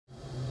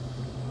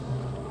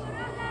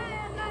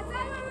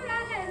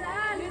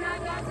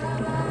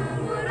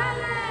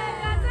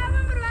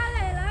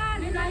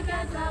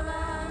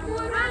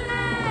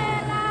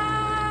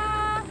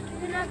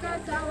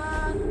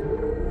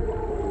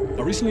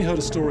I recently heard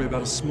a story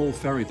about a small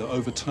ferry that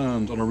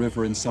overturned on a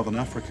river in southern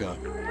Africa.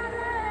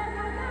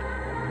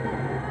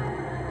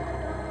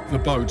 The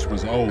boat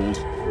was old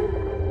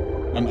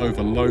and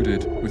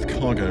overloaded with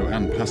cargo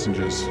and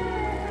passengers.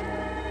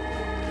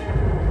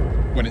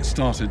 When it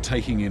started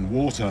taking in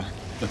water,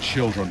 the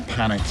children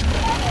panicked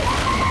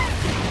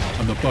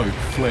and the boat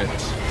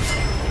flipped.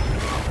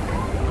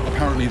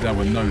 Apparently there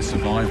were no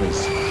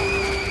survivors,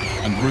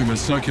 and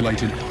rumours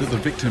circulated that the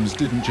victims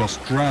didn't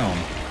just drown,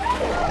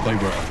 they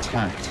were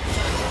attacked.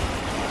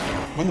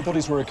 When the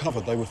bodies were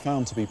recovered, they were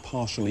found to be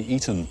partially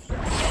eaten.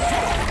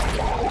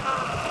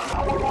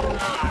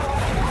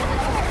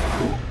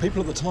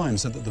 People at the time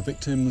said that the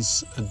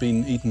victims had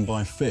been eaten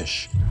by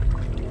fish.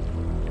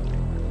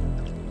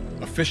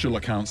 Official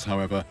accounts,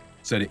 however,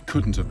 said it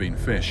couldn't have been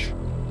fish.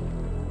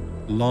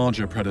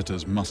 Larger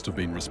predators must have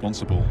been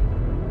responsible.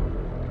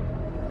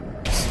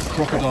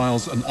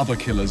 Crocodiles and other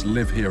killers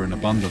live here in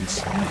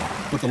abundance,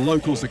 but the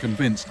locals are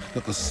convinced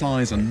that the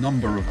size and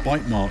number of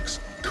bite marks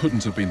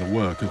couldn't have been the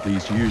work of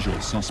these usual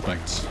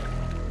suspects.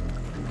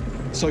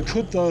 So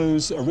could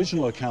those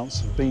original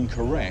accounts have been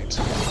correct?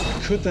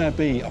 Could there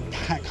be a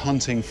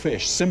pack-hunting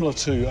fish similar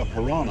to a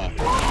piranha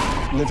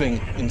living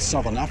in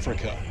southern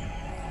Africa?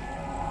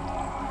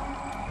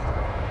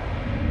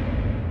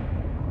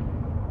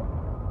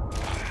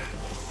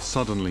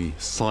 Suddenly,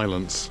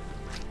 silence,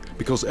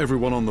 because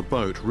everyone on the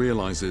boat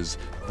realises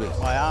that...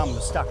 My arm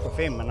was stuck with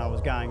him and I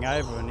was going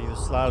over and he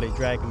was slowly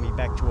dragging me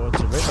back towards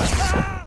the river.